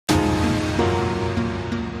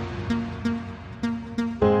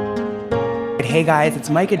Hey guys, it's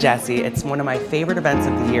Micah Jessie. It's one of my favorite events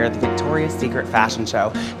of the year, the Victoria's Secret fashion show.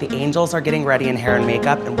 The angels are getting ready in hair and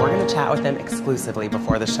makeup, and we're going to chat with them exclusively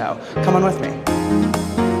before the show. Come on with me.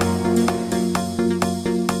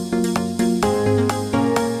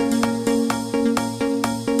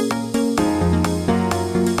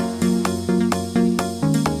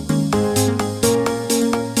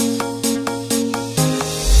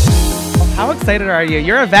 How excited are you?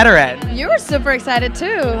 You're a veteran. You're super excited too,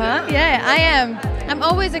 huh? Yeah, I am. I'm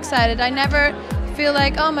always excited. I never feel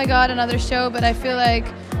like, oh my God, another show, but I feel like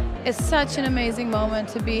it's such an amazing moment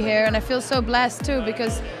to be here. And I feel so blessed too,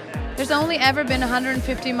 because there's only ever been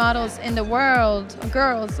 150 models in the world,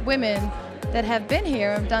 girls, women, that have been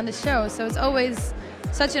here and done the show. So it's always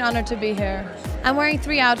such an honor to be here. I'm wearing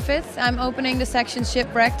 3 outfits. I'm opening the section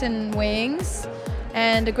Shipwrecked in Wings.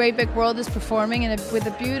 And The Great Big World is performing with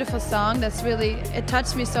a beautiful song that's really, it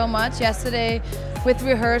touched me so much. Yesterday with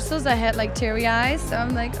rehearsals I had like teary eyes, so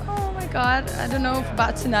I'm like, oh my God, I don't know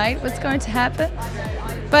about tonight what's going to happen.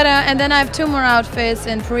 But and then I have 2 more outfits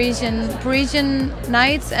in Parisian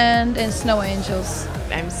Nights and in Snow Angels.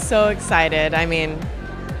 I'm so excited. I mean,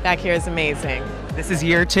 back here is amazing. This is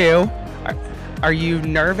year 2. Are you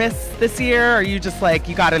nervous this year, or are you just like,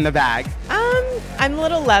 you got in the bag? I'm a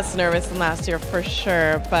little less nervous than last year for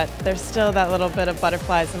sure, but there's still that little bit of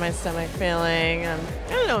butterflies in my stomach feeling. I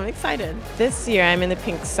don't know, I'm excited. This year I'm in the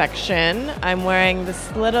pink section. I'm wearing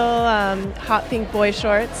this little hot pink boy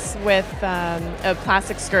shorts with a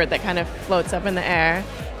plastic skirt that kind of floats up in the air,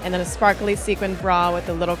 and then a sparkly sequin bra with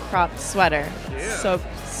a little cropped sweater. Yeah.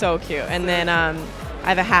 So cute. And then I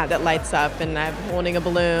have a hat that lights up, and I'm holding a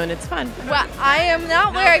balloon. It's fun. Well, I am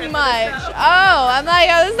not wearing much. Oh, I'm like,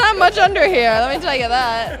 there's not much under here. Let me tell you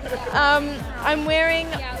that. I'm wearing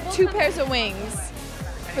 2 pairs of wings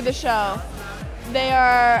for the show. They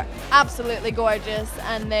are absolutely gorgeous,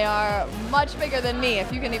 and they are much bigger than me,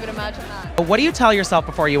 if you can even imagine that. What do you tell yourself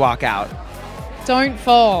before you walk out? Don't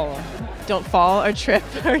fall. Don't fall or trip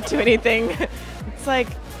or do anything. It's like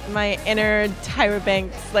my inner Tyra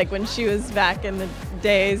Banks, like when she was back in the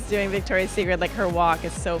days doing Victoria's Secret, like her walk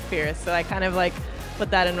is so fierce. So I kind of like put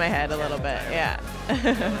that in my head a little bit, yeah.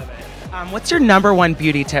 What's your #1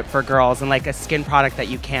 beauty tip for girls and like a skin product that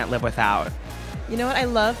you can't live without? You know what, I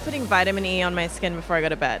love putting vitamin E on my skin before I go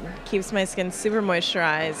to bed. Keeps my skin super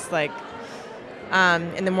moisturized. Like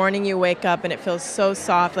in the morning you wake up and it feels so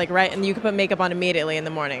soft, like and you can put makeup on immediately in the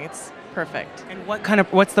morning. It's perfect. And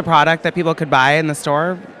what's the product that people could buy in the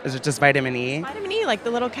store? Is it just vitamin E? Vitamin E, like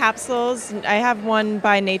the little capsules. I have one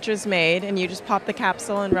by Nature's Made, and you just pop the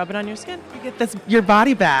capsule and rub it on your skin. You get your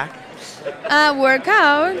body back.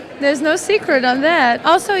 Workout. There's no secret on that.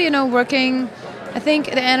 Also, you know, working, I think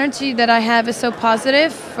the energy that I have is so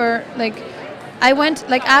positive for, like,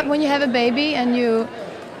 when you have a baby and you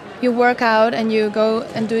work out and you go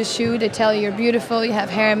and do a shoot, they tell you you're beautiful, you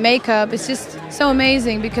have hair and makeup. It's just so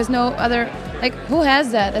amazing because no other, like, who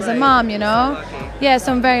has that as a mom, you know? Yeah,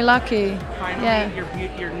 so I'm very lucky. Finally, yeah.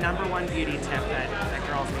 your #1 beauty tip that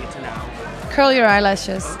girls need to know. Curl your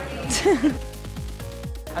eyelashes.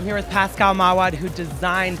 I'm here with Pascal Mawad, who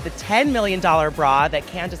designed the $10 million bra that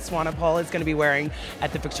Candace Swanepoel is going to be wearing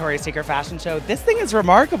at the Victoria's Secret fashion show. This thing is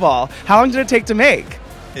remarkable. How long did it take to make?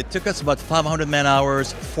 It took us about 500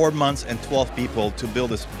 man-hours, 4 months, and 12 people to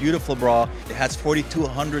build this beautiful bra. It has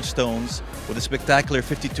 4,200 stones with a spectacular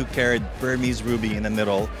 52-carat Burmese ruby in the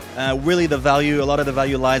middle. Really, a lot of the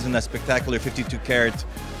value lies in that spectacular 52-carat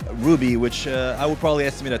ruby, which I would probably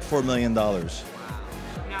estimate at $4 million. Now,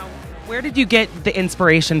 where did you get the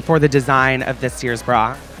inspiration for the design of this year's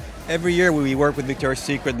bra? Every year we work with Victoria's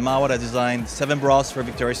Secret. Mawad has designed 7 bras for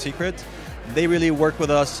Victoria's Secret. They really work with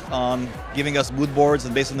us on giving us mood boards,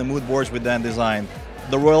 and based on the mood boards we then design.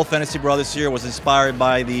 The Royal Fantasy Bra this year was inspired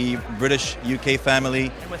by the British-UK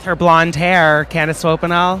family. With her blonde hair, Candace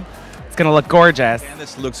Swanepoel, it's going to look gorgeous.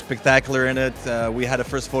 Candace looks spectacular in it. We had a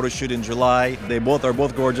first photo shoot in July. They are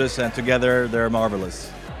both gorgeous, and together they're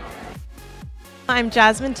marvelous. I'm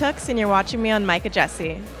Jasmine Tookes, and you're watching me on Micah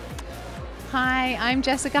Jessie. Hi, I'm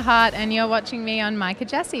Jessica Hart, and you're watching me on Micah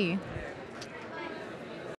Jessie.